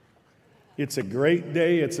It's a great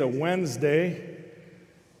day. It's a Wednesday.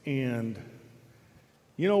 And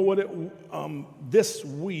you know what? This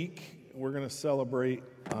week, we're going to celebrate,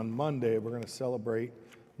 on Monday, we're going to celebrate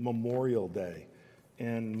Memorial Day.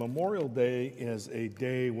 And Memorial Day is a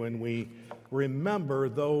day when we remember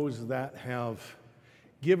those that have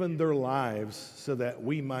given their lives so that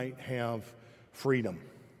we might have freedom.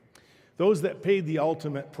 Those that paid the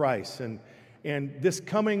ultimate price. And this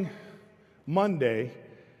coming Monday,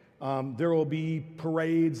 there will be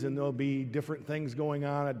parades and there'll be different things going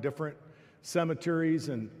on at different cemeteries.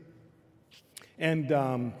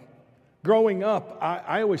 And growing up,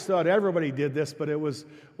 I always thought everybody did this, but it was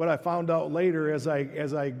what I found out later as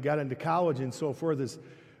I got into college and so forth is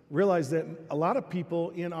realized that a lot of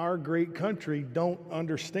people in our great country don't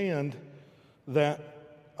understand that,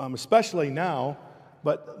 especially now,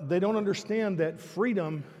 but they don't understand that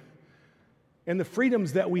freedom and the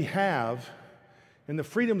freedoms that we have and the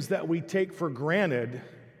freedoms that we take for granted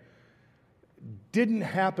didn't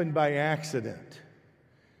happen by accident.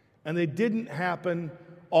 And they didn't happen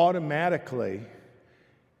automatically.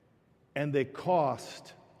 And they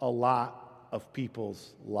cost a lot of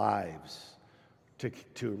people's lives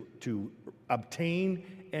to obtain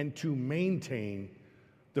and to maintain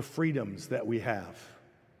the freedoms that we have.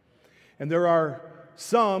 And there are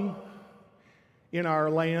some in our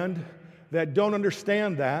land that don't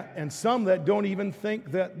understand that, and some that don't even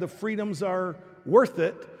think that the freedoms are worth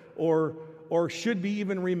it or should be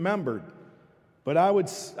even remembered. But I would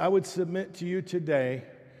submit to you today,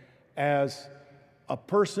 as a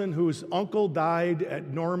person whose uncle died at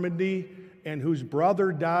Normandy and whose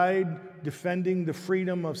brother died defending the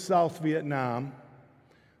freedom of South Vietnam,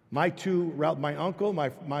 my uncle,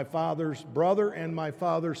 my father's brother, and my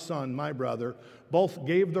father's son, my brother, both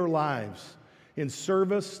gave their lives in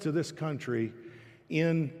service to this country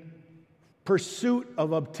in pursuit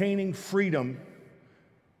of obtaining freedom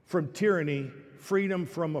from tyranny, freedom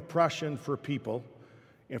from oppression for people.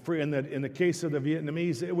 In the case of the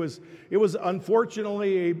Vietnamese, it was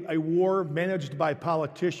unfortunately a war managed by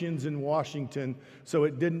politicians in Washington, so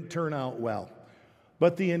it didn't turn out well.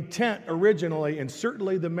 But the intent originally, and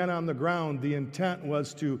certainly the men on the ground, the intent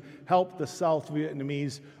was to help the South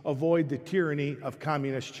Vietnamese avoid the tyranny of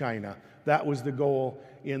Communist China. That was the goal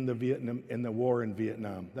in the war in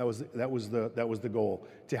Vietnam. That was the goal,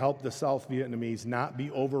 to help the South Vietnamese not be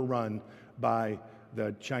overrun by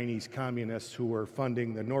the Chinese communists who were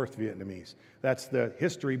funding the North Vietnamese. That's the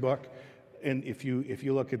history book, and if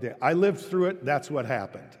you look at that, I lived through it. That's what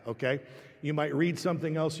happened. Okay. You might read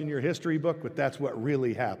something else in your history book, but that's what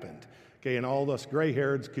really happened. Okay, and all us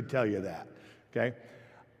gray-hairs could tell you that. Okay?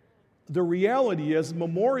 The reality is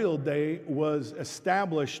Memorial Day was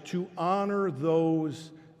established to honor those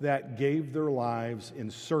that gave their lives in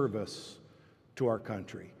service to our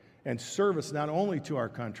country. And service not only to our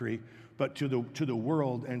country, but to the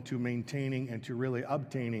world, and to maintaining and to really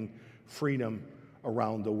obtaining freedom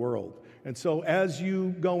around the world. And so as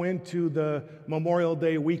you go into the Memorial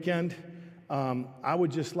Day weekend, I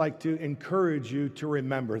would just like to encourage you to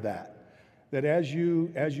remember that as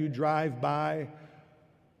you drive by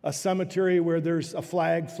a cemetery where there's a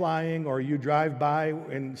flag flying, or you drive by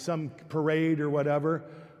in some parade or whatever,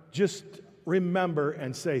 just remember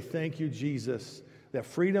and say, thank you, Jesus, that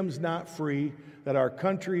freedom's not free, that our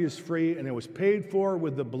country is free, and it was paid for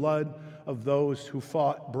with the blood of those who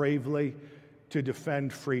fought bravely to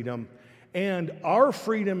defend freedom. And our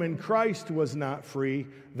freedom in Christ was not free.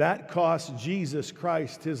 That cost Jesus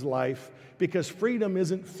Christ his life, because freedom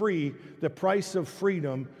isn't free. The price of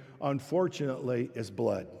freedom, unfortunately, is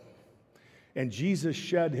blood. And Jesus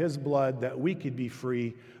shed his blood that we could be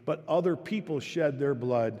free, but other people shed their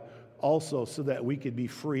blood also so that we could be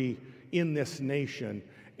free in this nation.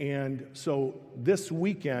 And so this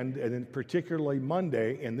weekend, and particularly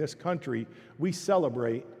Monday in this country, we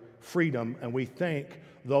celebrate freedom, and we thank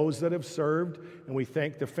those that have served, and we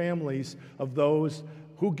thank the families of those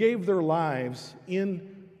who gave their lives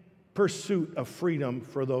in pursuit of freedom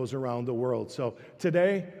for those around the world. So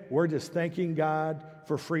today, we're just thanking God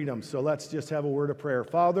for freedom. So let's just have a word of prayer.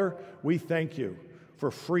 Father, we thank you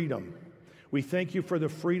for freedom. We thank you for the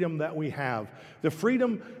freedom that we have, the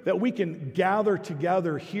freedom that we can gather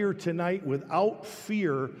together here tonight without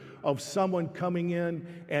fear of someone coming in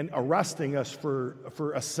and arresting us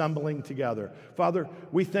for assembling together. Father,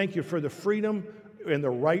 we thank you for the freedom and the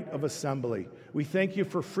right of assembly. We thank you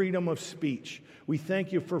for freedom of speech. We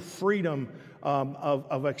thank you for freedom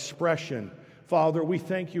of expression. Father, we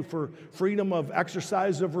thank you for freedom of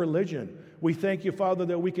exercise of religion. We thank you, Father,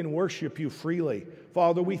 that we can worship you freely.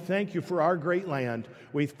 Father, we thank you for our great land.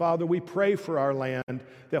 Father, we pray for our land,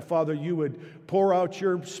 that, Father, you would pour out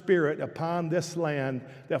your Spirit upon this land,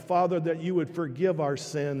 that, Father, that you would forgive our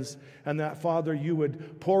sins, and that, Father, you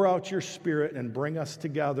would pour out your Spirit and bring us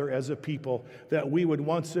together as a people, that we would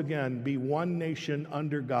once again be one nation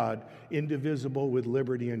under God, indivisible with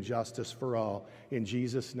liberty and justice for all. In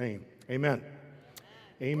Jesus' name, amen.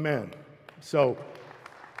 Amen. So,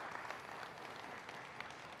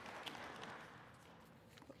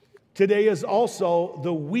 today is also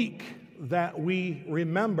the week that we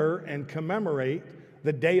remember and commemorate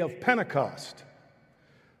the day of Pentecost.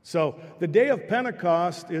 So the day of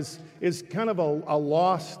Pentecost is kind of a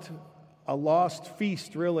lost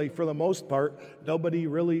feast, really, for the most part. Nobody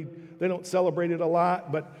really, they don't celebrate it a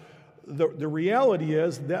lot, but the reality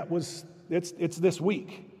is it's this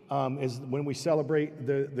week is when we celebrate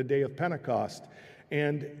the day of Pentecost.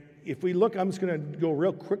 And if we look, I'm just going to go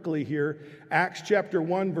real quickly here. Acts chapter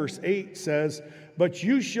 1, verse 8 says, "But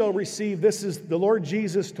you shall receive," this is the Lord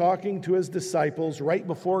Jesus talking to his disciples right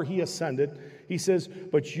before he ascended. He says,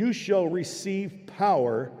 "But you shall receive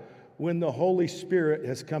power when the Holy Spirit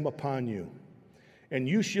has come upon you. And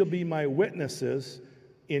you shall be my witnesses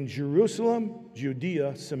in Jerusalem,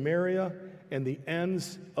 Judea, Samaria, and the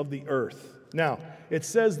ends of the earth." Now, it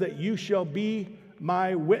says that you shall be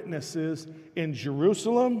my witnesses in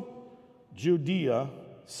Jerusalem, Judea,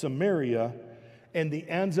 Samaria, and the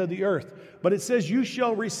ends of the earth. But it says you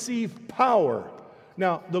shall receive power.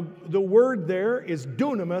 Now, the word there is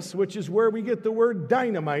dunamis, which is where we get the word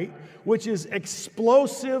dynamite, which is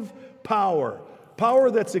explosive power.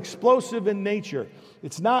 Power that's explosive in nature.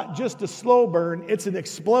 It's not just a slow burn, it's an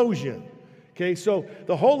explosion. Okay, so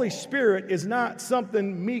the Holy Spirit is not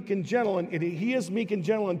something meek and gentle, and he is meek and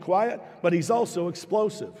gentle and quiet, but he's also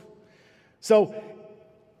explosive. So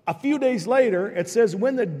a few days later, it says,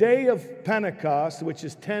 when the day of Pentecost, which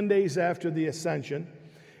is 10 days after the ascension,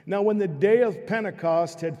 now when the day of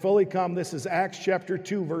Pentecost had fully come, this is Acts chapter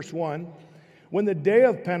 2, verse 1, when the day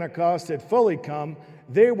of Pentecost had fully come,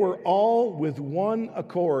 they were all with one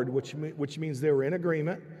accord, which means they were in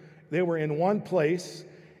agreement. They were in one place.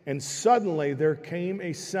 And suddenly there came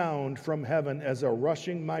a sound from heaven as a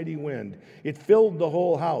rushing mighty wind. It filled the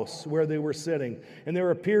whole house where they were sitting. And there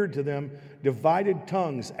appeared to them divided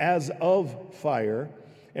tongues as of fire,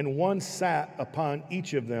 and one sat upon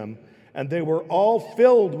each of them. And they were all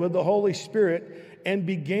filled with the Holy Spirit and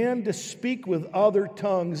began to speak with other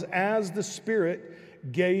tongues as the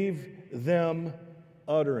Spirit gave them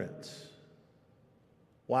utterance.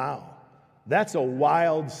 Wow, that's a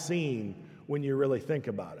wild scene when you really think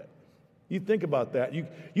about it. You think about that. You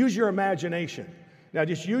use your imagination. Now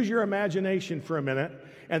just use your imagination for a minute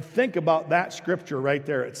and think about that scripture right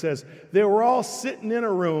there. It says, they were all sitting in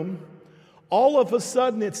a room. All of a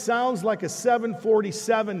sudden it sounds like a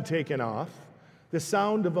 747 taking off. The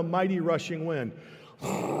sound of a mighty rushing wind.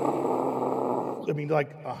 I mean,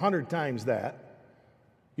 like 100 times that.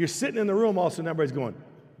 You're sitting in the room, all of a sudden everybody's going,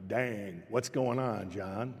 dang, what's going on,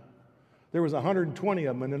 John? There was 120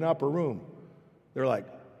 of them in an upper room. They're like,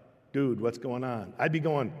 dude, what's going on? I'd be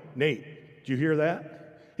going, Nate, did you hear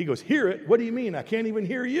that? He goes, hear it? What do you mean? I can't even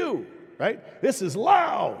hear you, right? This is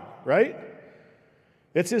loud, right?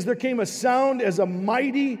 It says there came a sound as a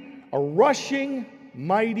rushing,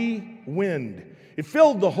 mighty wind. It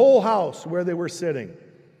filled the whole house where they were sitting.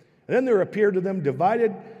 And then there appeared to them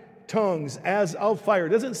divided tongues as of fire. It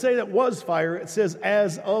doesn't say that was fire, it says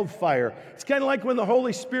as of fire. It's kind of like when the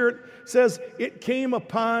Holy Spirit says it came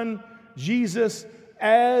upon Jesus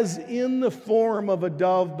as in the form of a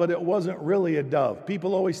dove, but it wasn't really a dove.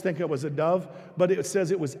 People always think it was a dove, but it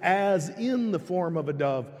says it was as in the form of a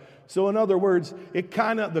dove. So in other words,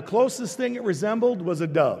 the closest thing it resembled was a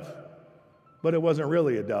dove, but it wasn't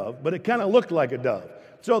really a dove, but it kind of looked like a dove.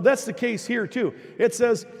 So that's the case here too. It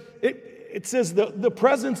says the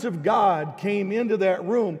presence of God came into that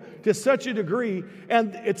room to such a degree,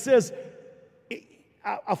 and it says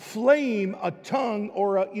a flame, a tongue,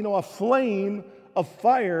 or a flame of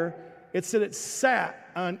fire. It said it sat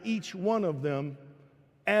on each one of them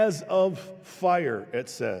as of fire, it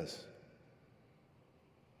says.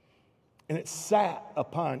 And it sat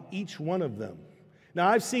upon each one of them. Now,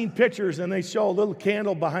 I've seen pictures, and they show a little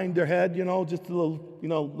candle behind their head, just a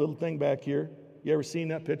little thing back here. You ever seen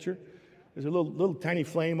that picture? There's a little tiny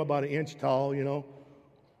flame about 1 inch tall,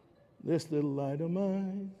 This little light of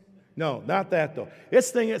mine. No, not that though.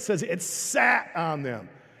 This thing, it says it sat on them.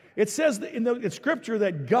 It says in Scripture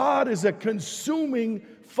that God is a consuming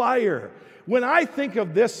fire. When I think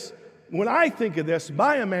of this,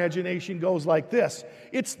 my imagination goes like this.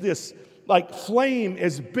 It's this like flame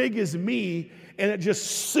as big as me, and it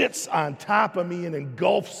just sits on top of me and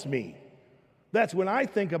engulfs me. That's when I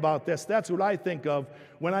think about this. That's what I think of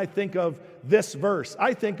when I think of this verse.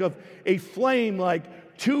 I think of a flame like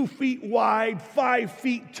 2 feet wide, 5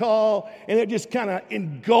 feet tall, and it just kind of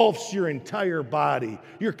engulfs your entire body.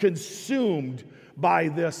 You're consumed by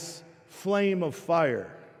this flame of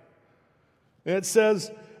fire. And it says,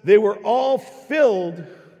 they were all filled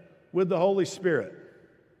with the Holy Spirit.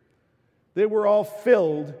 They were all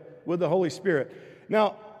filled with the Holy Spirit.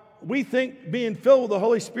 Now, we think being filled with the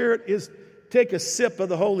Holy Spirit is take a sip of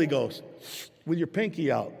the Holy Ghost with your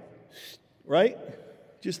pinky out, right?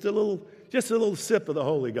 Just a little sip of the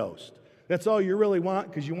Holy Ghost. That's all you really want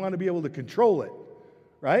because you want to be able to control it,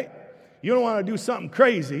 right? You don't want to do something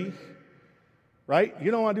crazy, right?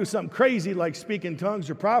 You don't want to do something crazy like speak in tongues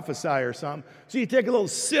or prophesy or something. So you take a little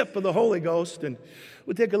sip of the Holy Ghost, and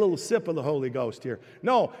we'll take a little sip of the Holy Ghost here.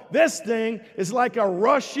 No, this thing is like a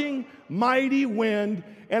rushing, mighty wind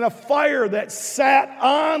and a fire that sat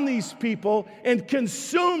on these people and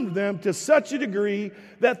consumed them to such a degree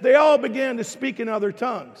that they all began to speak in other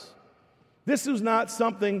tongues. This was not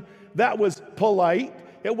something that was polite.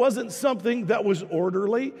 It wasn't something that was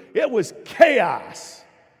orderly. It was chaos.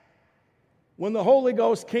 When the Holy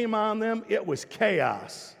Ghost came on them, it was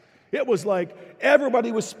chaos. It was like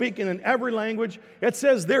everybody was speaking in every language. It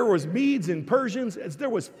says there was Medes and Persians. There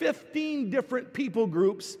was 15 different people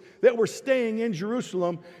groups that were staying in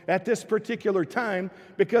Jerusalem at this particular time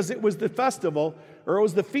because it was the festival, or it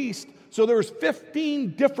was the feast. So there was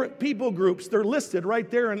 15 different people groups. They're listed right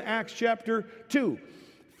there in Acts chapter 2.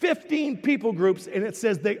 15 people groups, and it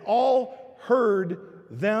says they all heard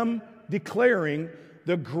them declaring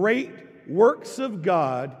the great works of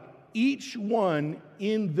God, each one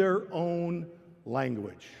in their own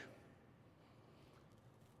language.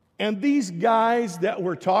 And these guys that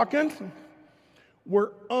were talking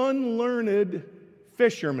were unlearned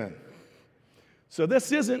fishermen. So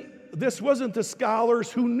this wasn't the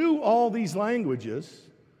scholars who knew all these languages.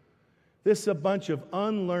 This is a bunch of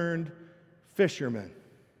unlearned fishermen.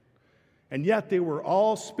 And yet they were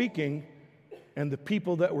all speaking, and the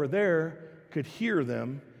people that were there could hear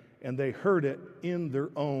them, and they heard it in their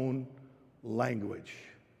own language.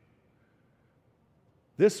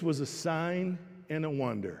 This was a sign and a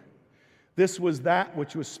wonder. This was that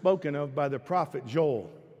which was spoken of by the prophet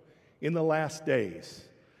Joel in the last days.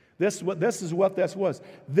 This is what this was.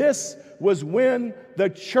 This was when the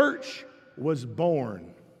church was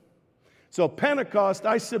born. So Pentecost,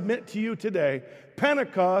 I submit to you today,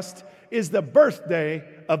 Pentecost is the birthday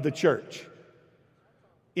of the church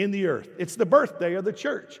in the earth. It's the birthday of the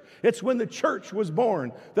church. It's when the church was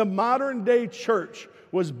born. The modern day church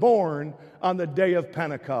was born on the day of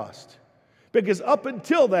Pentecost. Because up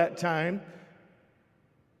until that time,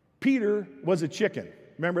 Peter was a chicken.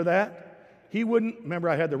 Remember that? Remember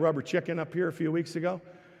I had the rubber chicken up here a few weeks ago?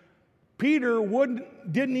 Peter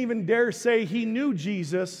didn't even dare say he knew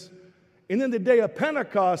Jesus. And then the day of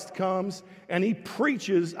Pentecost comes, and he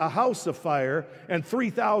preaches a house of fire, and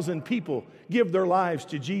 3,000 people give their lives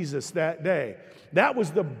to Jesus that day. That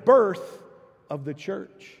was the birth of the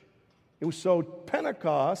church. It was so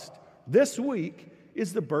Pentecost this week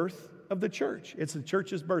is the birth of the church. It's the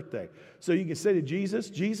church's birthday. So you can say to Jesus,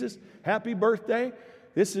 Jesus, happy birthday.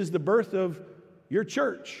 This is the birth of your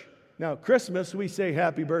church. Now, Christmas, we say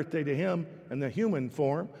happy birthday to him in the human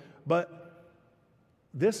form, but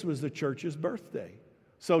this was the church's birthday.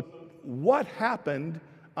 So what happened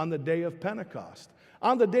on the day of Pentecost?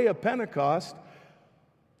 On the day of Pentecost,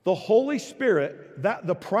 the Holy Spirit,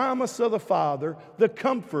 the promise of the Father, the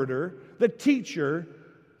Comforter, the Teacher,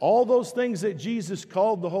 all those things that Jesus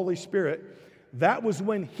called the Holy Spirit, that was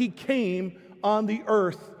when he came on the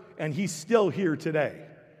earth, and he's still here today.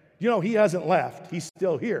 You know, he hasn't left. He's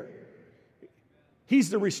still here. He's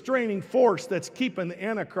the restraining force that's keeping the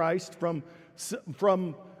Antichrist from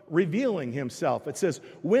revealing himself. It says,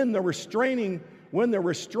 when the restraining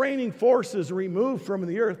force is removed from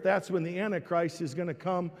the earth, that's when the Antichrist is going to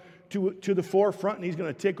come to the forefront, and he's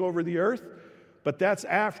going to take over the earth. But that's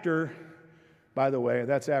after, by the way,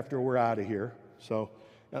 that's after we're out of here. So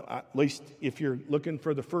at least if you're looking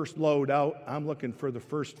for the first load out, I'm looking for the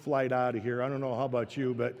first flight out of here. I don't know how about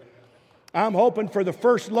you, but I'm hoping for the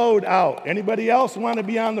first load out. Anybody else want to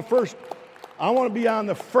be on the first? I want to be on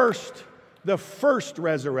the first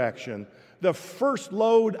resurrection. The first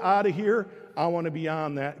load out of here, I want to be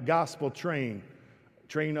on that gospel train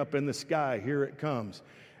up in the sky. Here it comes.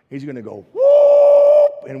 He's going to go,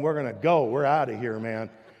 whoop, and we're going to go. We're out of here, man.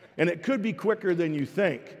 And it could be quicker than you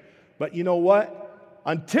think. But you know what?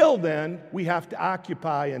 Until then, we have to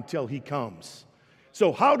occupy until he comes.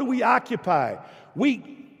 So how do we occupy?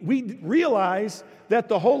 We realize that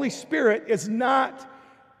the Holy Spirit is not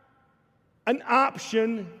an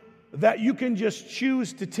option that you can just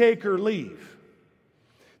choose to take or leave.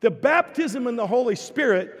 The baptism in the Holy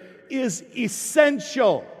Spirit is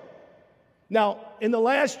essential. Now, in the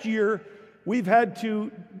last year, we've had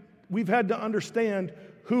to understand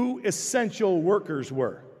who essential workers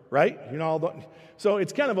were, right? So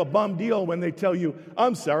it's kind of a bum deal when they tell you,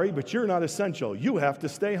 I'm sorry, but you're not essential. You have to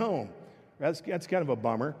stay home. That's kind of a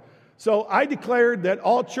bummer. So I declared that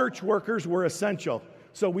all church workers were essential.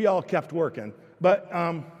 So we all kept working. But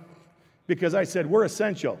because I said we're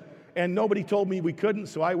essential. And nobody told me we couldn't,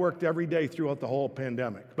 so I worked every day throughout the whole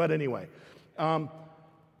pandemic. But anyway,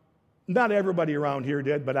 not everybody around here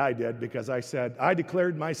did, but I did, because I said I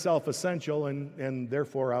declared myself essential, and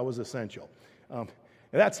therefore I was essential.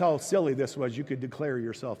 And that's how silly this was. You could declare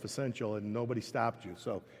yourself essential and nobody stopped you,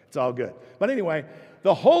 so it's all good. But anyway,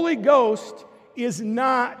 the Holy Ghost is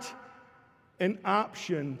not an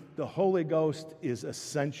option. The Holy Ghost is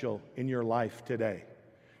essential in your life today.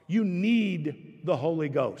 You need the Holy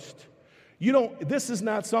Ghost. This is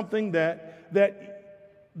not something that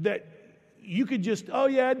you could just, oh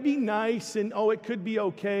yeah, it'd be nice, and oh, it could be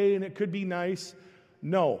okay, and it could be nice.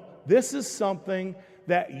 No, this is something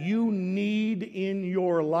that you need in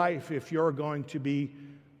your life if you're going to be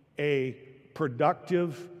a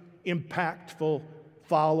productive, impactful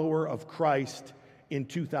follower of Christ in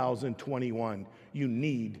 2021. You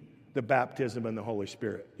need the baptism in the Holy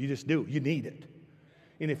Spirit. You just do. You need it.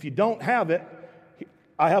 And if you don't have it,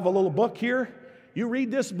 I have a little book here. You read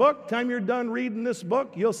this book, time you're done reading this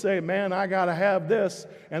book, you'll say, man, I got to have this.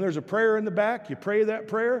 And there's a prayer in the back. You pray that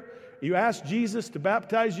prayer. You ask Jesus to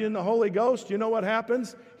baptize you in the Holy Ghost. You know what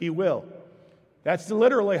happens? He will. That's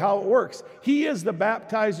literally how it works. He is the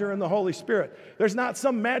baptizer in the Holy Spirit. There's not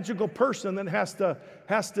some magical person that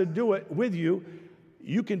has to do it with you.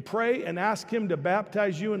 You can pray and ask Him to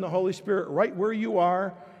baptize you in the Holy Spirit right where you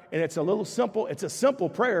are. And it's a simple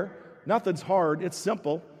prayer. Nothing's hard. It's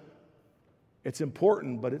simple. It's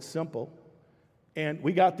important, but it's simple. And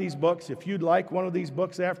we got these books. If you'd like one of these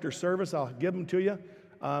books after service, I'll give them to you.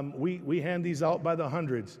 We hand these out by the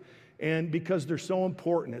hundreds. And because they're so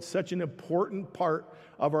important, it's such an important part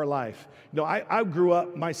of our life. I grew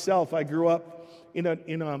up myself. I grew up in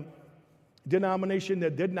a denomination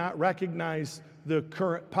that did not recognize the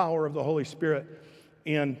current power of the Holy Spirit.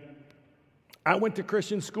 And I went to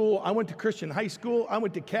Christian school. I went to Christian high school. I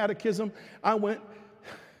went to catechism.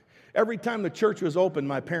 Every time the church was open,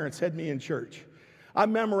 my parents had me in church. I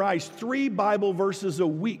memorized 3 Bible verses a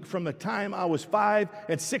week from the time I was 5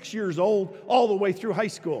 and 6 years old all the way through high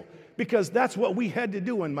school, because that's what we had to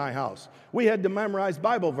do in my house. We had to memorize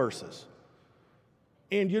Bible verses.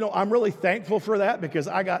 And, I'm really thankful for that, because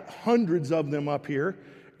I got hundreds of them up here,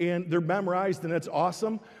 and they're memorized, and it's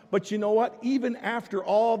awesome. But you know what? Even after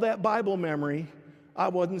all that Bible memory, I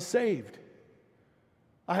wasn't saved.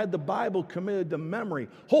 I had the Bible committed to memory,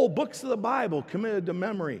 whole books of the Bible committed to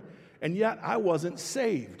memory. And yet I wasn't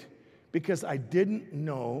saved because I didn't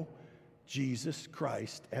know Jesus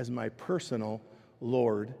Christ as my personal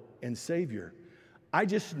Lord and Savior. I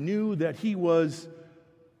just knew that He was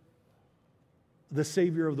the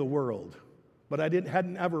Savior of the world, but I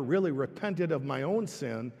hadn't ever really repented of my own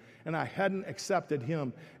sin, and I hadn't accepted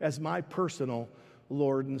Him as my personal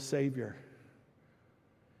Lord and Savior.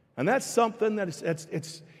 And that's something that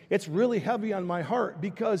it's really heavy on my heart,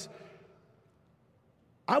 because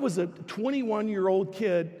I was a 21-year-old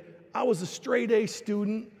kid. I was a straight-A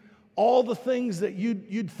student. All the things that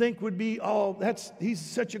you'd think would be, he's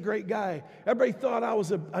such a great guy. Everybody thought I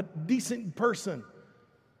was a decent person.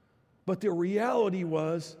 But the reality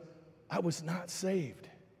was, I was not saved.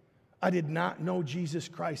 I did not know Jesus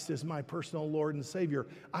Christ as my personal Lord and Savior.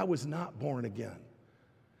 I was not born again.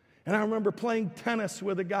 And I remember playing tennis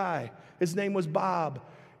with a guy. His name was Bob.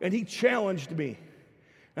 And he challenged me.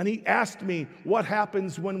 And he asked me, what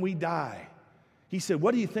happens when we die? He said,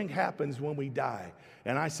 what do you think happens when we die?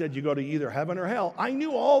 And I said, you go to either heaven or hell. I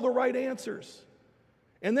knew all the right answers.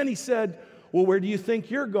 And then he said, well, where do you think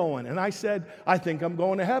you're going? And I said, I think I'm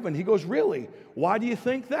going to heaven. He goes, really? Why do you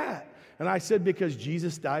think that? And I said, because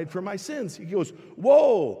Jesus died for my sins. He goes,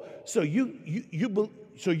 whoa, so you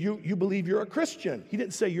believe you're a Christian. He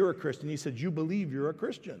didn't say you're a Christian. He said, you believe you're a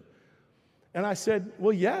Christian. And I said,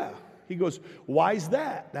 well, yeah. He goes, why's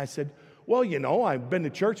that? And I said, well, I've been to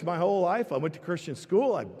church my whole life. I went to Christian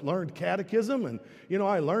school. I learned catechism, and,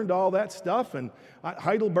 I learned all that stuff, and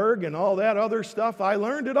Heidelberg and all that other stuff. I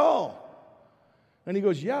learned it all. And he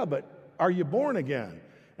goes, yeah, but are you born again?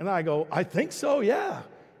 And I go, I think so, yeah.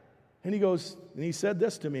 And he said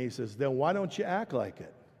this to me. He says, then why don't you act like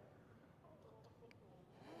it?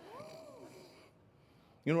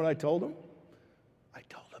 You know what I told him? I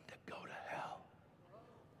told him to go to hell.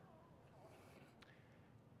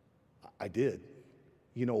 I did.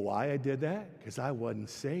 You know why I did that? Because I wasn't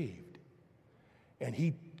saved. And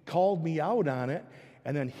he called me out on it.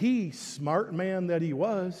 And then he, smart man that he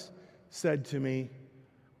was, said to me,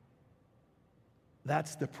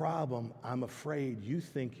 that's the problem. I'm afraid you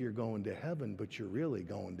think you're going to heaven, but you're really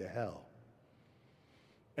going to hell.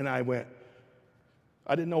 And I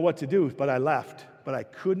didn't know what to do, but I left. But I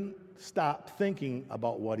couldn't stop thinking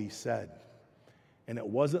about what he said. And it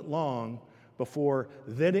wasn't long before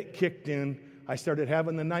then it kicked in. I started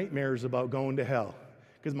having the nightmares about going to hell.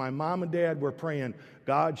 Because my mom and dad were praying,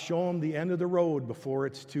 God, show them the end of the road before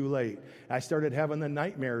it's too late. I started having the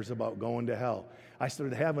nightmares about going to hell. I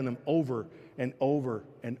started having them over and over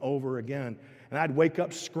and over again. And I'd wake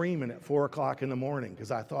up screaming at 4 o'clock in the morning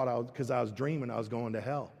because I was dreaming I was going to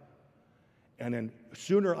hell. And then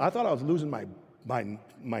I thought I was losing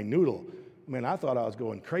my noodle. I mean, I thought I was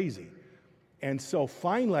going crazy. And so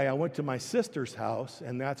finally, I went to my sister's house,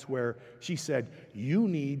 and that's where she said, you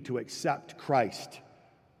need to accept Christ,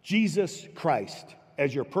 Jesus Christ,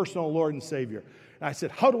 as your personal Lord and Savior. And I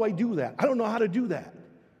said, how do I do that? I don't know how to do that.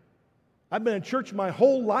 I've been in church my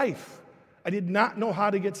whole life. I did not know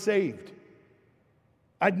how to get saved.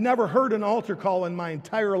 I'd never heard an altar call in my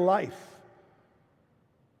entire life.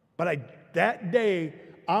 But that day,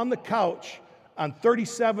 on the couch on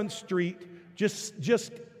 37th Street,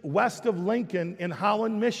 just west of Lincoln in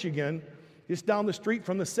Holland, Michigan, just down the street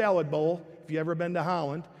from the Salad Bowl, if you've ever been to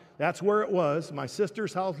Holland, that's where it was, my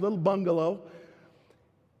sister's house, little bungalow.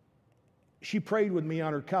 She prayed with me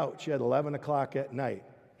on her couch at 11 o'clock at night,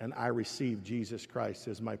 and I received Jesus Christ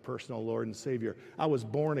as my personal Lord and Savior. I was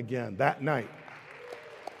born again that night.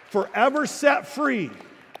 Forever set free.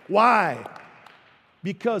 Why?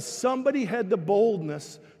 Because somebody had the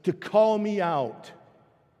boldness to call me out.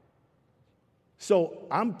 So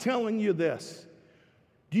I'm telling you this.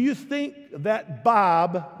 Do you think that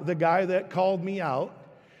Bob, the guy that called me out,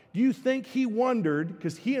 do you think he wondered,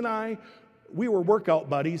 because he and we were workout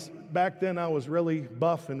buddies. Back then I was really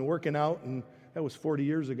buff and working out, and that was 40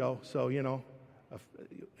 years ago. So,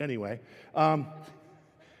 anyway.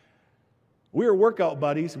 We were workout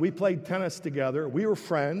buddies. We played tennis together. We were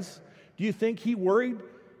friends. Do you think he worried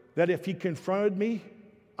that if he confronted me,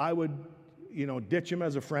 I would, ditch him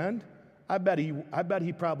as a friend? I bet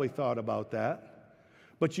he probably thought about that.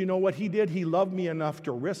 But you know what he did? He loved me enough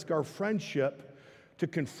to risk our friendship to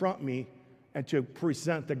confront me and to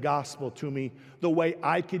present the gospel to me the way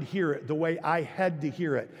I could hear it, the way I had to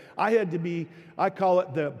hear it. I had to be, I call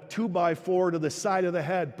it the 2x4 to the side of the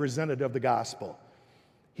head presented of the gospel.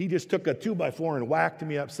 He just took a 2x4 and whacked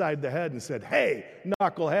me upside the head and said, hey,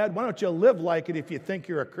 knucklehead, why don't you live like it if you think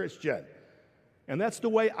you're a Christian? And that's the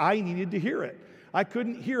way I needed to hear it. I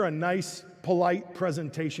couldn't hear a nice, polite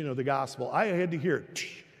presentation of the gospel. I had to hear,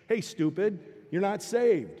 hey, stupid, you're not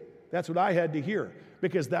saved. That's what I had to hear,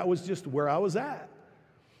 because that was just where I was at.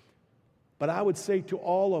 But I would say to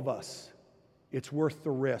all of us, it's worth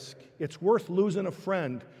the risk. It's worth losing a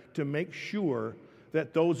friend to make sure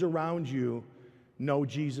that those around you know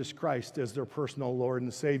Jesus Christ as their personal Lord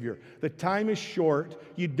and Savior. The time is short.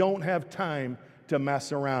 You don't have time to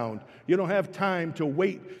mess around. You don't have time to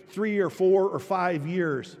wait 3 or 4 or 5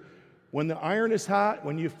 years. When the iron is hot,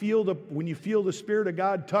 when you feel the Spirit of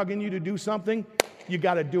God tugging you to do something, you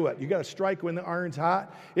got to do it. You got to strike when the iron's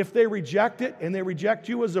hot. If they reject it and they reject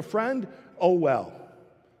you as a friend, oh well.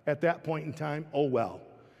 At that point in time, oh well.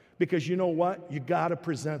 Because you know what? You got to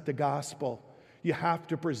present the gospel. You have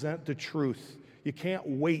to present the truth. You can't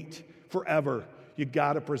wait forever. You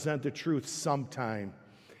got to present the truth sometime.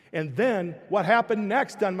 And then what happened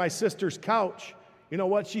next on my sister's couch? You know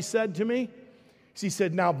what she said to me? She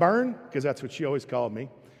said, now, Bern, because that's what she always called me.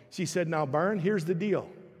 She said, now, Bern, here's the deal.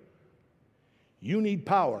 You need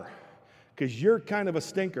power because you're kind of a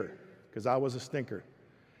stinker, because I was a stinker.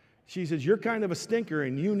 She says, you're kind of a stinker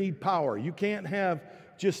and you need power. You can't have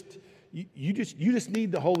you just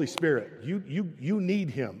need the Holy Spirit. You need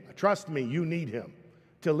Him. Trust me, you need Him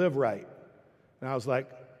to live right. And I was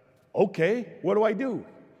like, okay, what do I do?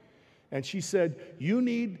 And she said, you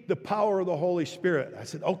need the power of the Holy Spirit. I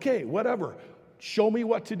said, okay, whatever. Show me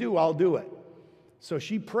what to do, I'll do it. So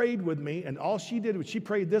she prayed with me, and all she did was she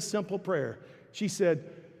prayed this simple prayer. She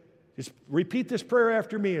said, just repeat this prayer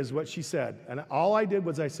after me, is what she said. And all I did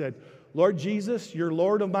was I said, Lord Jesus, you're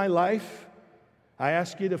Lord of my life. I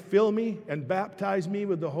ask you to fill me and baptize me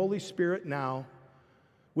with the Holy Spirit now,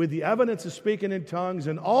 with the evidence of speaking in tongues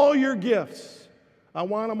and all your gifts I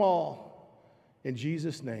want them all in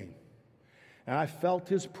Jesus' name. And I felt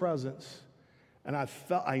his presence, and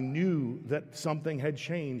I knew that something had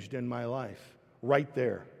changed in my life right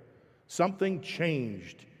there. Something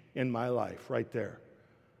changed in my life right there.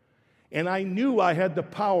 And I knew I had the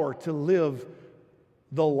power to live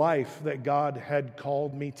the life that God had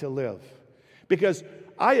called me to live. Because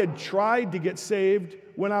I had tried to get saved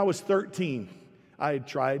when I was 13. I had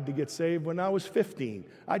tried to get saved when I was 15.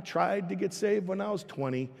 I tried to get saved when I was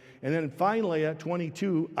 20. And then finally at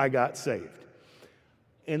 22, I got saved.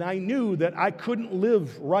 And I knew that I couldn't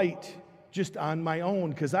live right just on my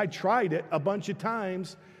own because I tried it a bunch of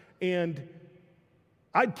times, and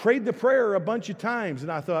I'd prayed the prayer a bunch of times,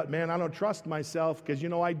 and I thought, man, I don't trust myself because,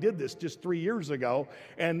 I did this just 3 years ago,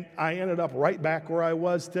 and I ended up right back where I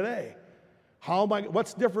was today.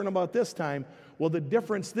 What's different about this time? Well, the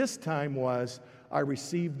difference this time was I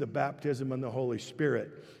received the baptism in the Holy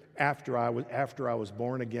Spirit after I was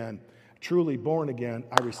born again. Truly born again,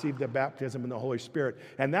 I received the baptism in the Holy Spirit.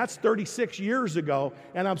 And that's 36 years ago,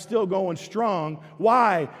 and I'm still going strong.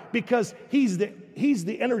 Why? Because he's the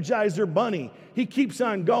Energizer Bunny. He keeps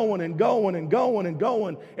on going and going and going and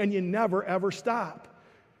going, and you never, ever stop.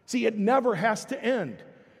 See, it never has to end.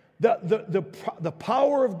 The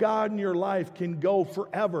power of God in your life can go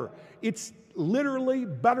forever. It's literally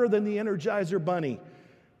better than the Energizer Bunny.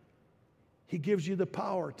 He gives you the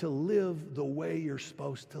power to live the way you're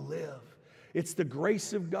supposed to live. It's the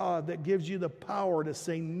grace of God that gives you the power to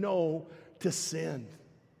say no to sin.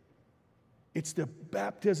 It's the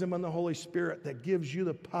baptism in the Holy Spirit that gives you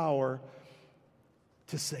the power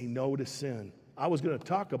to say no to sin. I was going to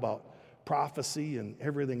talk about prophecy and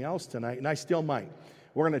everything else tonight, and I still might.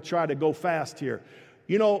 We're going to try to go fast here.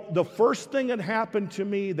 The first thing that happened to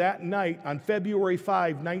me that night on February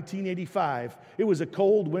 5, 1985, it was a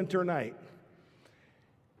cold winter night.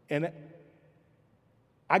 And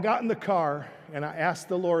I got in the car and I asked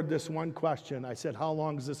the Lord this one question. I said, how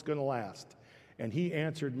long is this going to last? And he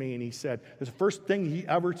answered me and he said, it's the first thing he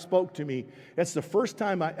ever spoke to me. It's the first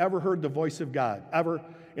time I ever heard the voice of God, ever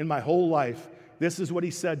in my whole life. This is what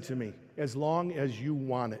he said to me, as long as you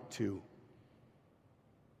want it to.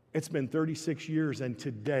 It's been 36 years, and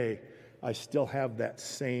today I still have that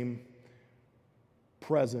same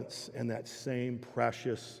presence and that same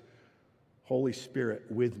precious Holy Spirit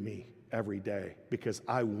with me every day because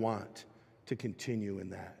I want to continue in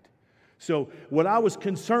that. So what I was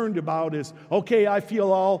concerned about is, okay, I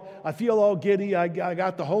feel all giddy. I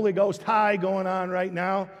got the Holy Ghost high going on right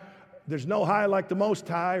now. There's no high like the Most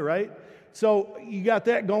High, right? So you got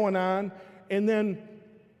that going on, and then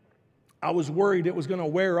I was worried it was going to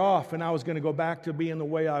wear off and I was going to go back to being the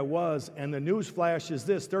way I was. And the news flash is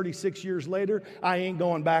this: 36 years later, I ain't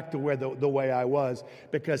going back to where the way I was,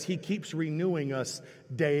 because he keeps renewing us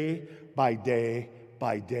day by day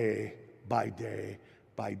by day by day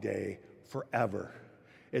by day forever.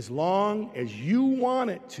 As long as you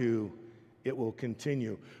want it to, it will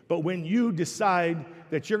continue. But when you decide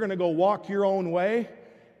that you're going to go walk your own way,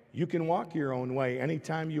 you can walk your own way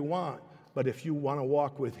anytime you want. But if you want to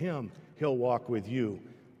walk with him, he'll walk with you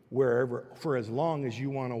wherever, for as long as you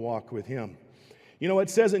want to walk with him. It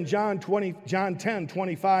says in John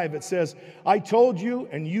 10:25, it says, I told you,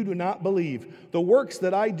 and you do not believe. The works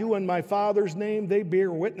that I do in my Father's name, they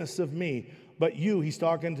bear witness of me. But you, he's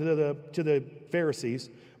talking to the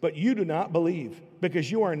Pharisees, but you do not believe,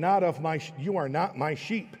 because you are not my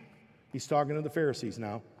sheep. He's talking to the Pharisees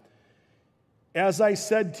now. As I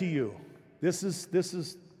said to you, this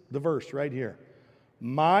is the verse right here.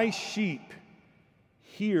 My sheep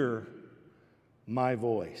hear my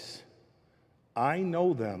voice. I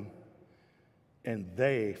know them, and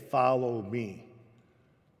they follow me.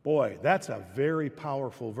 Boy, that's a very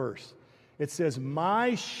powerful verse. It says,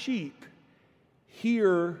 my sheep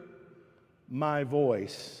hear my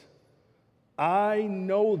voice. I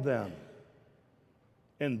know them,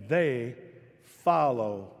 and they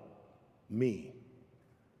follow me.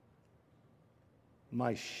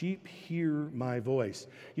 My sheep hear my voice.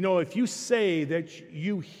 If you say that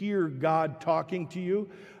you hear God talking to you,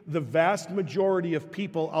 the vast majority of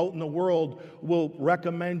people out in the world will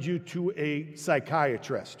recommend you to a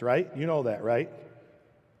psychiatrist, right? You know that, right?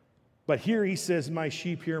 But here he says, my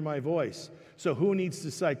sheep hear my voice. So who needs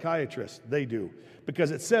the psychiatrist? They do.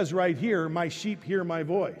 Because it says right here, my sheep hear my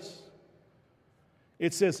voice.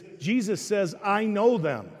 It says, Jesus says, I know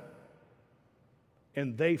them,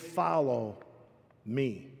 and they follow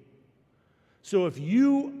me. So if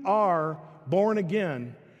you are born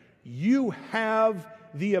again, you have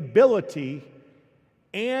the ability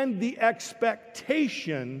and the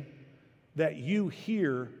expectation that you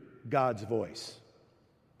hear God's voice.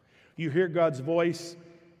 You hear God's voice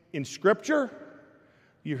in Scripture.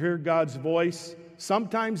 You hear God's voice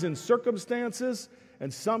sometimes in circumstances,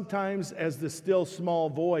 and sometimes as the still small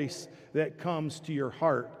voice that comes to your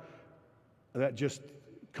heart, that just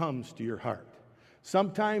comes to your heart.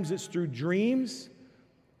 Sometimes it's through dreams,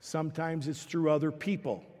 sometimes it's through other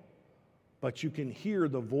people, but you can hear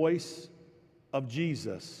the voice of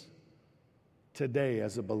Jesus today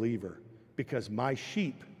as a believer, because my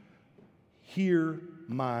sheep hear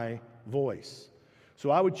my voice. So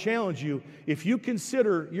I would challenge you, if you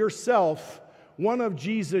consider yourself one of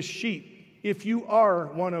Jesus' sheep, if you are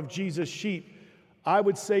one of Jesus' sheep, I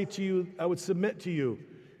would say to you, I would submit to you,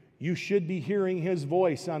 you should be hearing his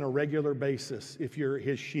voice on a regular basis if you're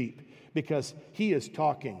his sheep, because he is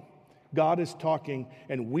talking. God is talking,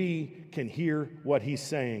 and we can hear what he's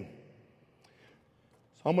saying.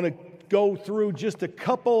 So I'm going to go through just a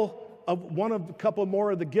couple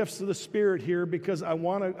more of the gifts of the Spirit here, because I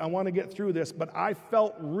want to get through this. But I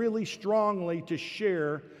felt really strongly to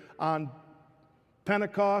share on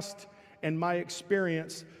Pentecost and my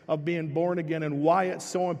experience of being born again, and why it's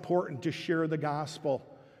so important to share the gospel,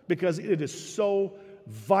 because it is so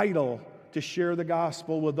vital to share the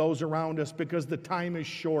gospel with those around us, because the time is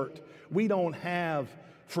short. We don't have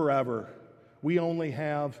forever. We only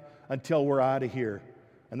have until we're out of here,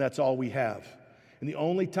 and that's all we have. And the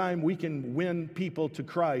only time we can win people to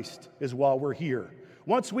Christ is while we're here.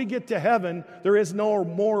 Once we get to heaven, there is no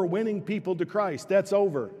more winning people to Christ. That's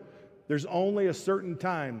over. There's only a certain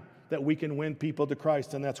time that we can win people to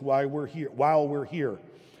Christ, and that's why we're here, while we're here.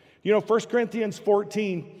 You know, 1 Corinthians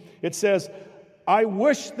 14, it says, I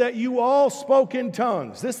wish that you all spoke in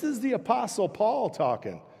tongues. This is the Apostle Paul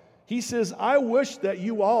talking. He says, I wish that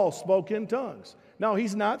you all spoke in tongues. Now,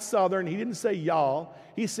 he's not Southern. He didn't say y'all.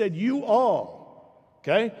 He said you all.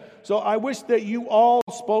 Okay? So I wish that you all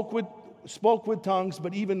spoke with tongues,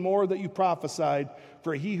 but even more that you prophesied,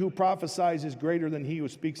 for he who prophesies is greater than he who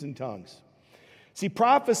speaks in tongues. See,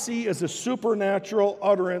 prophecy is a supernatural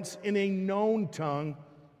utterance in a known tongue.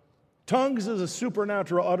 Tongues is a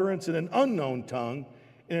supernatural utterance in an unknown tongue.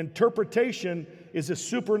 And interpretation is a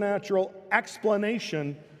supernatural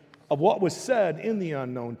explanation of what was said in the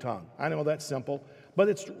unknown tongue. I know that's simple, but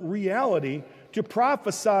it's reality. To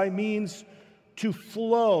prophesy means to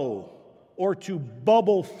flow or to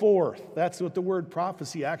bubble forth. That's what the word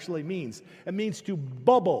prophecy actually means. It means to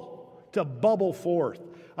bubble forth.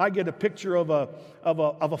 I get a picture of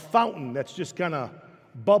a fountain that's just kind of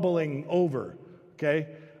bubbling over. Okay,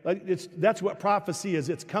 that's what prophecy is.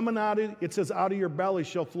 It's coming out. It says, "Out of your belly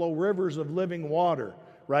shall flow rivers of living water."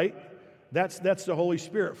 Right? That's the Holy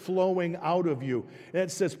Spirit flowing out of you. And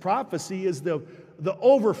it says prophecy is the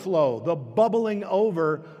overflow, the bubbling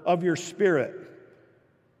over of your spirit.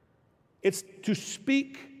 It's to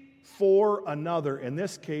speak for another, in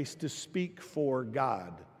this case, to speak for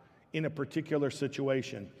God in a particular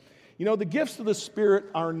situation. You know, the gifts of the Spirit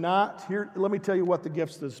are not, here, let me tell you what the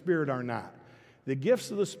gifts of the Spirit are not. The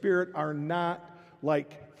gifts of the Spirit are not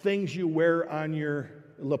like things you wear on your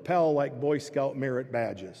lapel like Boy Scout merit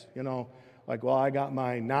badges. You know, like, well, I got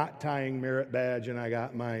my knot tying merit badge, and I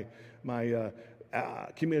got my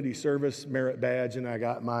community service merit badge, and I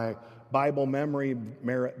got my Bible memory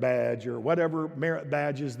merit badge, or whatever merit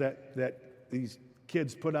badges that these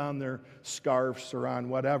kids put on their scarves or on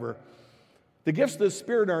whatever. The gifts of the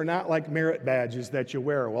Spirit are not like merit badges that you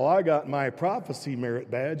wear. Well, I got my prophecy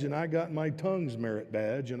merit badge, and I got my tongues merit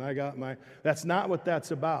badge, and I got my... That's not what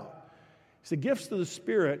that's about. The gifts of the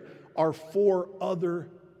Spirit are for other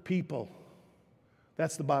people.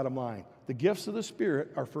 That's the bottom line. The gifts of the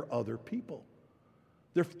Spirit are for other people.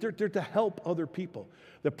 They're to help other people.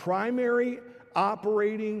 The primary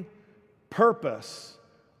operating purpose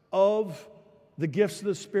of the gifts of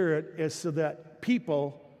the Spirit is so that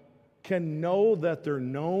people can know that they're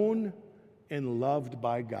known and loved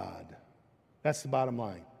by God. That's the bottom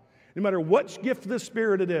line. No matter what gift of the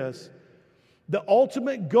Spirit it is, the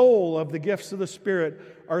ultimate goal of the gifts of the Spirit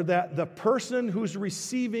are that the person who's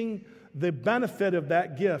receiving the benefit of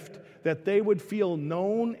that gift, that they would feel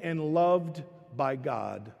known and loved by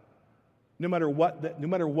God, no matter what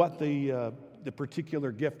the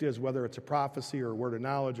particular gift is, whether it's a prophecy or a word of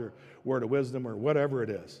knowledge or word of wisdom or whatever it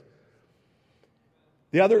is.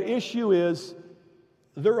 The other issue is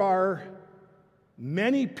there are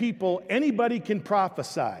many people, anybody can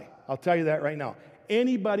prophesy. I'll tell you that right now.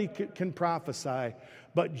 Anybody can prophesy,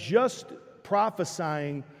 but just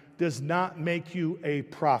prophesying does not make you a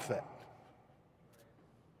prophet.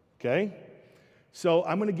 Okay? So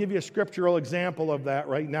I'm going to give you a scriptural example of that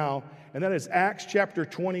right now, and that is Acts chapter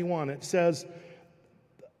 21. It says,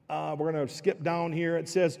 we're going to skip down here. It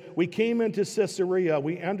says, we came into Caesarea.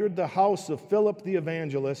 We entered the house of Philip the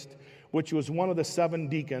evangelist, which was one of the 7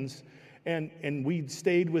 deacons, and we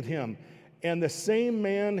stayed with him. And the same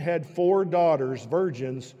man had 4 daughters,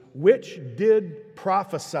 virgins, which did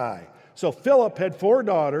prophesy. So Philip had 4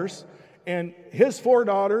 daughters, and his 4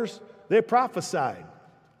 daughters, they prophesied.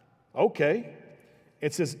 Okay.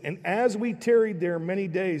 It says, and as we tarried there many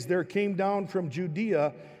days, there came down from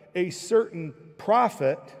Judea a certain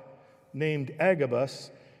prophet named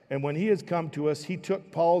Agabus. And when he has come to us, he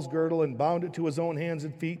took Paul's girdle and bound it to his own hands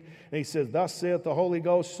and feet. And he says, thus saith the Holy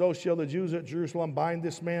Ghost, so shall the Jews at Jerusalem bind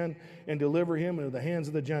this man and deliver him into the hands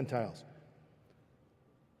of the Gentiles.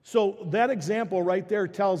 So that example right there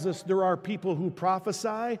tells us there are people who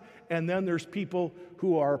prophesy, and then there's people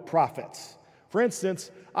who are prophets. For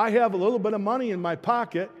instance, I have a little bit of money in my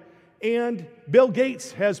pocket, and Bill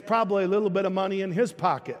Gates has probably a little bit of money in his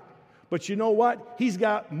pocket. But you know what? He's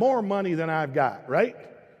got more money than I've got, right?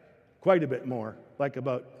 Quite a bit more, like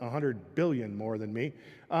about 100 billion more than me.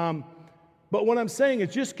 But what I'm saying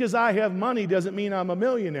is just because I have money doesn't mean I'm a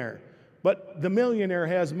millionaire. But the millionaire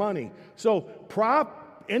has money. So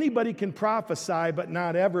anybody can prophesy, but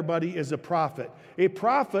not everybody is a prophet. A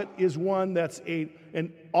prophet is one that's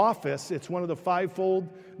an office. It's one of the 5-fold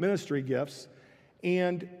ministry gifts.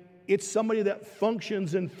 And it's somebody that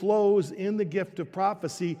functions and flows in the gift of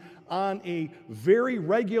prophecy on a very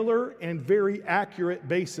regular and very accurate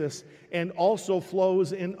basis, and also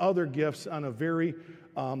flows in other gifts on a very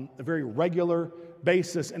regular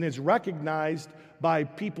basis, and is recognized by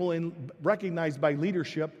people recognized by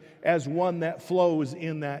leadership as one that flows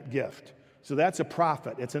in that gift. So that's a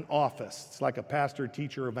prophet. It's an office. It's like a pastor,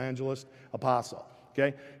 teacher, evangelist, apostle.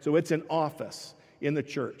 Okay? So it's an office in the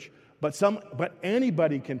church. But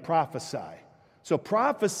anybody can prophesy. So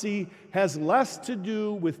prophecy has less to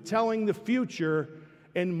do with telling the future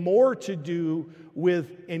and more to do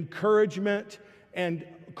with encouragement and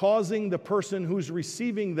causing the person who's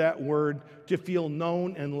receiving that word to feel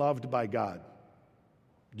known and loved by God.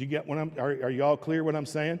 Do you get what are you all clear what I'm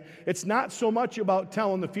saying? It's not so much about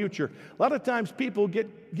telling the future. A lot of times people get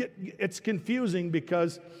it's confusing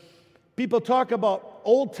because people talk about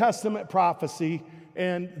Old Testament prophecy,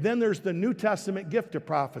 and then there's the New Testament gift of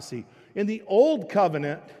prophecy. In the Old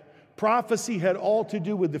Covenant, prophecy had all to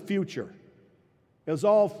do with the future. It was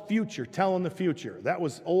all future, telling the future. That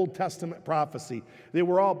was Old Testament prophecy. They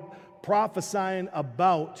were all prophesying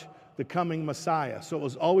about the coming Messiah. So it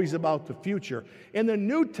was always about the future. In the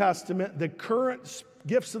New Testament, the current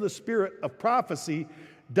gifts of the Spirit of prophecy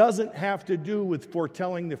doesn't have to do with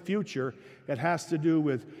foretelling the future. It has to do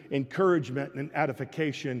with encouragement and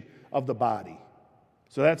edification of the body.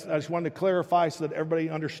 So I just wanted to clarify so that everybody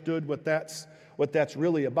understood what that's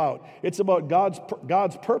really about. It's about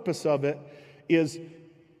God's purpose of it is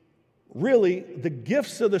really the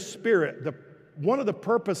gifts of the Spirit. One of the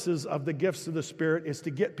purposes of the gifts of the Spirit is to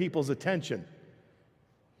get people's attention.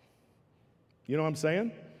 You know what I'm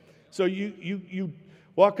saying? So you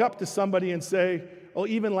walk up to somebody and say, oh,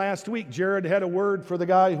 even last week, Jared had a word for the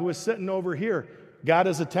guy who was sitting over here. Got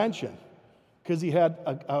his attention because he had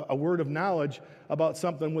a word of knowledge about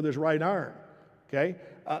something with his right arm. Okay?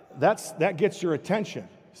 That gets your attention.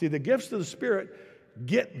 See, the gifts of the Spirit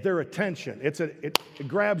get their attention. It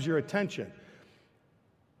grabs your attention.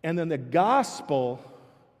 And then the gospel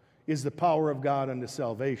is the power of God unto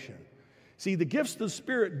salvation. See, the gifts of the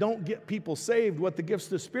Spirit don't get people saved. What the gifts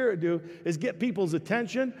of the Spirit do is get people's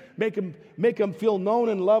attention, make them feel known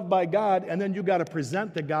and loved by God, and then you got to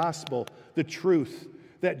present the gospel, the truth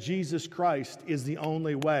that Jesus Christ is the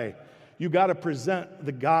only way. You got to present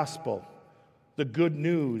the gospel, the good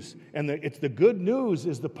news, and the good news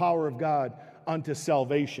is the power of God unto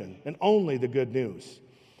salvation, and only the good news.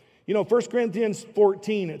 You know, 1 Corinthians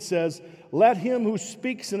 14, it says, let him who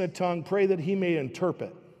speaks in a tongue pray that he may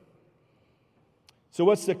interpret. So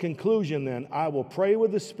what's the conclusion then? I will pray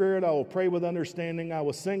with the Spirit, I will pray with understanding, I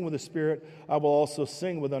will sing with the Spirit, I will also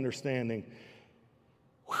sing with understanding.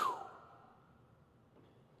 Whew.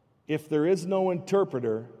 If there is no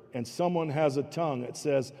interpreter and someone has a tongue, it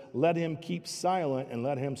says, let him keep silent and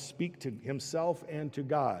let him speak to himself and to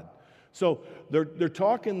God. So they're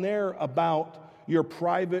talking there about your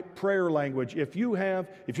private prayer language. If you're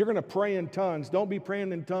going to pray in tongues, don't be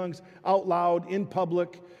praying in tongues out loud in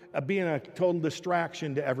public, being a total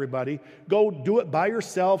distraction to everybody. Go do it by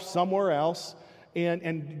yourself somewhere else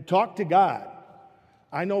and talk to God.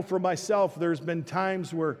 I know for myself, there's been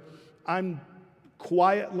times where I'm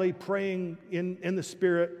quietly praying in the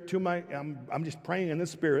Spirit I'm just praying in the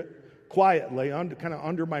Spirit quietly, kind of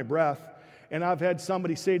under my breath, and I've had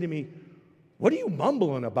somebody say to me, what are you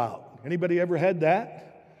mumbling about? Anybody ever had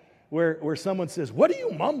that? where someone says, "What are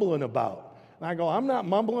you mumbling about?" And I go, "I'm not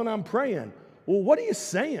mumbling, I'm praying." "Well, what are you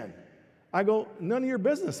saying?" I go, "None of your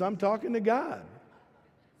business. I'm talking to God."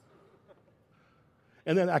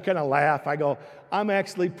 And then I kind of laugh. I go, "I'm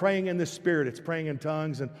actually praying in the Spirit. It's praying in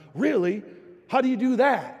tongues." And really, how do you do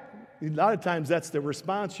that? A lot of times that's the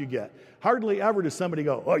response you get. Hardly ever does somebody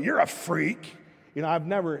go, "Oh, you're a freak." I've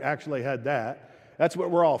never actually had that. That's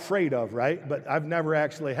what we're all afraid of, right? But I've never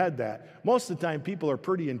actually had that. Most of the time, people are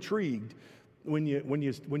pretty intrigued when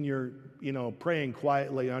you're praying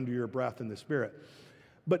quietly under your breath in the Spirit.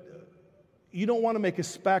 But you don't want to make a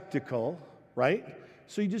spectacle, right?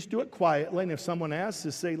 So you just do it quietly. And if someone asks,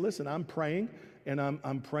 just say, "Listen, I'm praying, and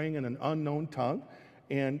I'm praying in an unknown tongue.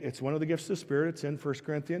 And it's one of the gifts of the Spirit. It's in 1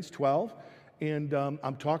 Corinthians 12. And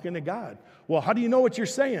I'm talking to God." "Well, how do you know what you're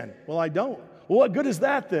saying?" "Well, I don't." "Well, what good is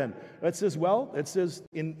that then?" It says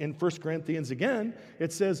in 1 Corinthians again,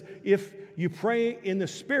 it says, if you pray in the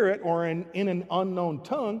Spirit or in an unknown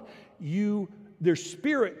tongue, their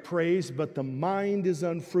spirit prays, but the mind is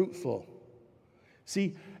unfruitful.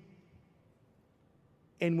 See,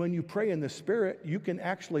 and when you pray in the Spirit, you can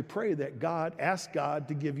actually pray that ask God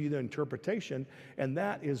to give you the interpretation, and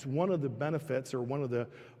that is one of the benefits or one of the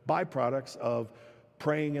byproducts of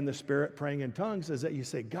praying in the Spirit, praying in tongues, is that you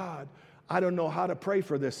say, "God, I don't know how to pray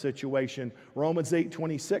for this situation." Romans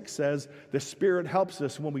 8:26 says the Spirit helps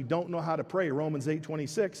us when we don't know how to pray. Romans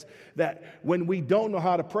 8:26, that when we don't know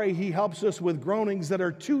how to pray, He helps us with groanings that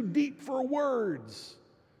are too deep for words.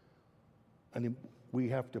 And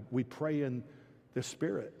we pray in the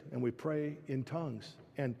Spirit, and we pray in tongues.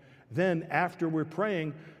 And then after we're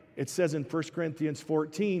praying, it says in 1 Corinthians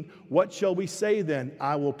 14, "What shall we say then?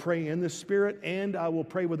 I will pray in the Spirit, and I will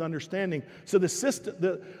pray with understanding." So the system,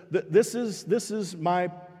 this is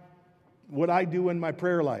what I do in my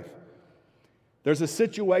prayer life. There's a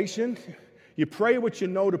situation, you pray what you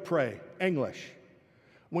know to pray, English.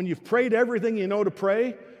 When you've prayed everything you know to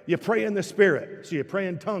pray, you pray in the Spirit. So you pray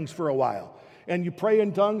in tongues for a while. And you pray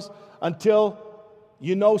in tongues until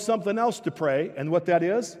you know something else to pray. And what that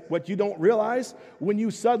is, what you don't realize, when you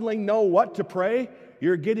suddenly know what to pray,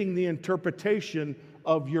 you're getting the interpretation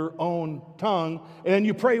of your own tongue. And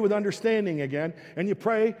you pray with understanding again. And you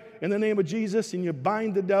pray in the name of Jesus, and you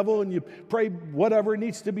bind the devil, and you pray whatever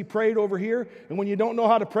needs to be prayed over here. And when you don't know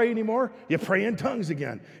how to pray anymore, you pray in tongues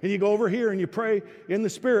again. And you go over here and you pray in the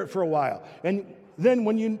Spirit for a while. And then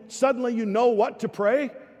when you suddenly know what to pray,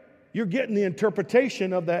 you're getting the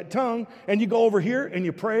interpretation of that tongue, and you go over here and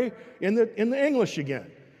you pray in the English again.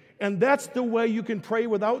 And that's the way you can pray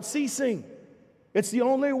without ceasing. It's the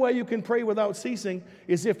only way you can pray without ceasing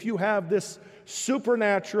is if you have this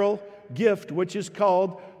supernatural gift, which is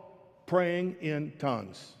called praying in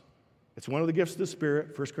tongues. It's one of the gifts of the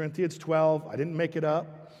Spirit, 1 Corinthians 12. I didn't make it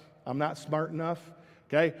up. I'm not smart enough,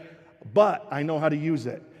 okay? But I know how to use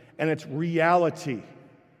it. And it's reality.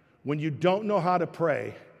 When you don't know how to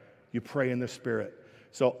pray, you pray in the Spirit.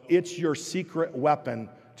 So it's your secret weapon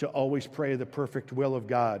to always pray the perfect will of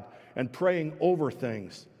God, and praying over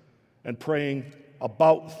things and praying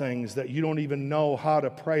about things that you don't even know how to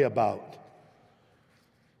pray about.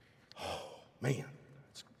 Oh, man,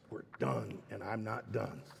 we're done, and I'm not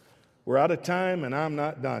done. We're out of time, and I'm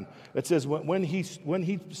not done. It says when he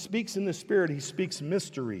speaks in the Spirit, He speaks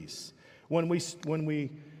mysteries. When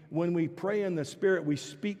we pray in the Spirit, we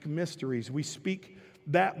speak mysteries. We speak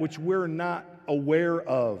that which we're not aware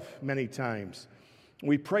of many times.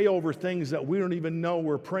 We pray over things that we don't even know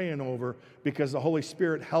we're praying over, because the Holy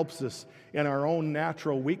Spirit helps us in our own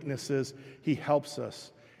natural weaknesses. He helps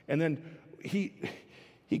us. And then He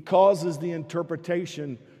causes the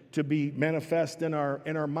interpretation to be manifest in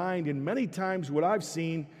our mind. And many times what I've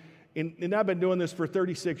seen, and I've been doing this for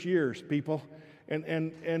 36 years, people,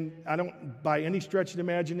 and I don't by any stretch of the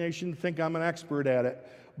imagination think I'm an expert at it,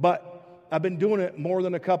 but I've been doing it more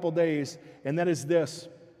than a couple days, and that is this.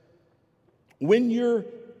 When you're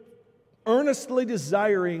earnestly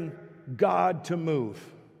desiring God to move,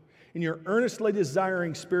 and you're earnestly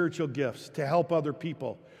desiring spiritual gifts to help other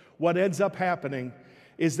people, what ends up happening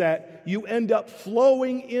is that you end up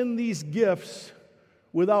flowing in these gifts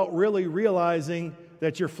without really realizing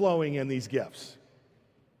that you're flowing in these gifts.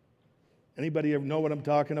 Anybody ever know what I'm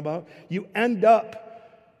talking about? You end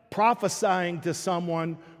up prophesying to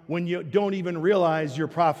someone when you don't even realize you're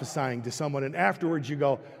prophesying to someone. And afterwards you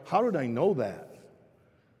go, "How did I know that?"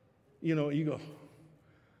 You go,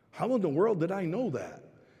 "How in the world did I know that?"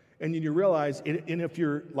 And then you realize, and if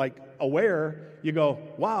you're like aware, you go,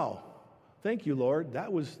 "Wow, thank you, Lord.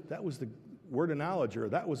 That was the word of knowledge, or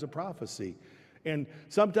that was a prophecy." And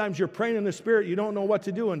sometimes you're praying in the Spirit, you don't know what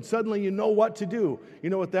to do, and suddenly you know what to do. You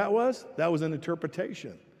know what that was? That was an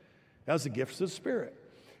interpretation. That's the gifts of the Spirit.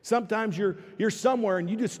 Sometimes you're somewhere and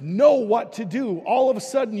you just know what to do. All of a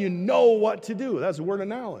sudden you know what to do. That's a word of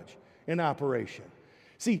knowledge in operation.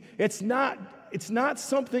 See, it's not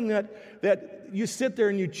something that you sit there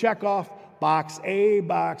and you check off box A,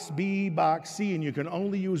 box B, box C, and you can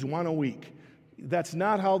only use one a week. That's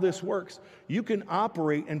not how this works. You can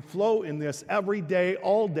operate and flow in this every day,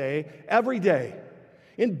 all day, every day.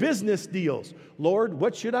 In business deals, Lord,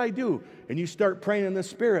 what should I do? And you start praying in the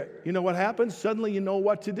Spirit. You know what happens? Suddenly you know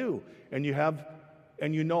what to do. And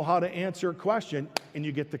you know how to answer a question, and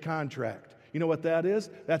you get the contract. You know what that is?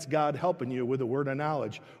 That's God helping you with a word of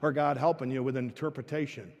knowledge, or God helping you with an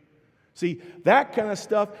interpretation. See, that kind of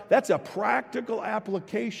stuff, that's a practical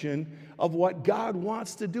application of what God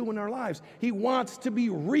wants to do in our lives. He wants to be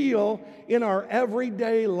real in our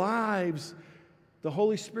everyday lives. The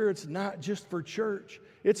Holy Spirit's not just for church.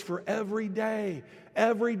 It's for every day,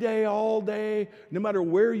 all day, no matter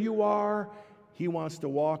where you are. He wants to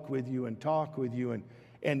walk with you and talk with you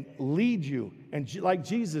and lead you. And like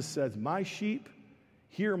Jesus says, my sheep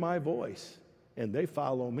hear my voice and they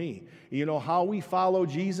follow me. You know how we follow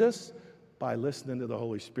Jesus? By listening to the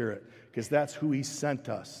Holy Spirit, because that's who He sent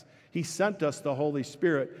us. He sent us the Holy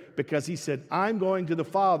Spirit because He said, I'm going to the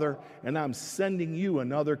Father and I'm sending you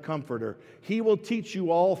another comforter. He will teach you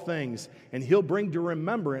all things and He'll bring to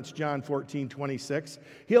remembrance, John 14:26.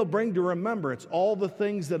 He'll bring to remembrance all the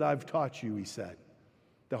things that I've taught you, He said.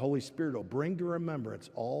 The Holy Spirit will bring to remembrance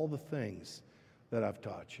all the things that I've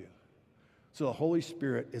taught you. So the Holy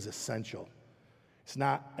Spirit is essential. It's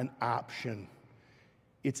not an option.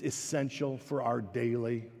 It's essential for our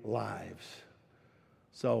daily lives.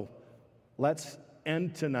 So let's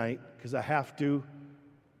end tonight, because I have to.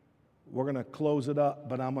 We're going to close it up,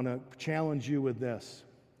 but I'm going to challenge you with this.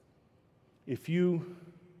 If you'd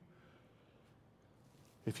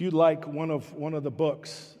like one of the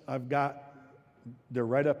books I've got, they're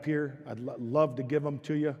right up here. I'd love to give them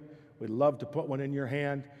to you. We'd love to put one in your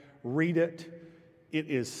hand. Read it.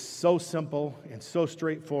 It is so simple and so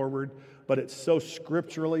straightforward, but it's so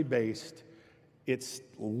scripturally based. It's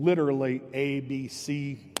literally A, B,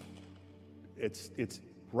 C. It's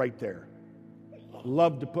right there.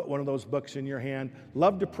 Love to put one of those books in your hand.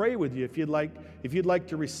 Love to pray with you if you'd like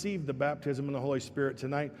to receive the baptism in the Holy Spirit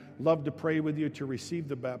tonight. Love to pray with you to receive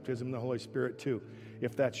the baptism in the Holy Spirit too,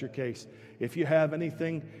 if that's your case. If you have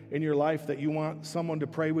anything in your life that you want someone to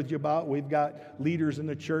pray with you about, we've got leaders in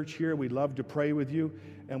the church here. We'd love to pray with you,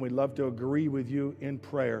 and we'd love to agree with you in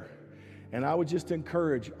prayer. And I would just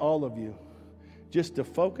encourage all of you just to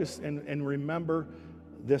focus and remember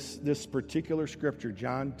this particular scripture,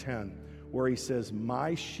 John 10, where He says,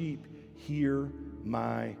 my sheep hear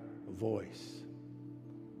my voice.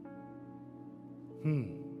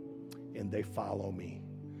 And they follow me.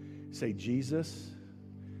 Say, Jesus,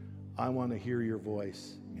 I want to hear your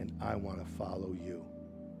voice and I want to follow you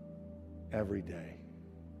every day.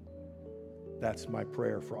 That's my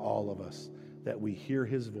prayer for all of us, that we hear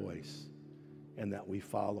His voice and that we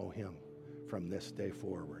follow Him from this day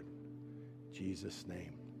forward. In Jesus'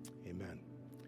 name, amen.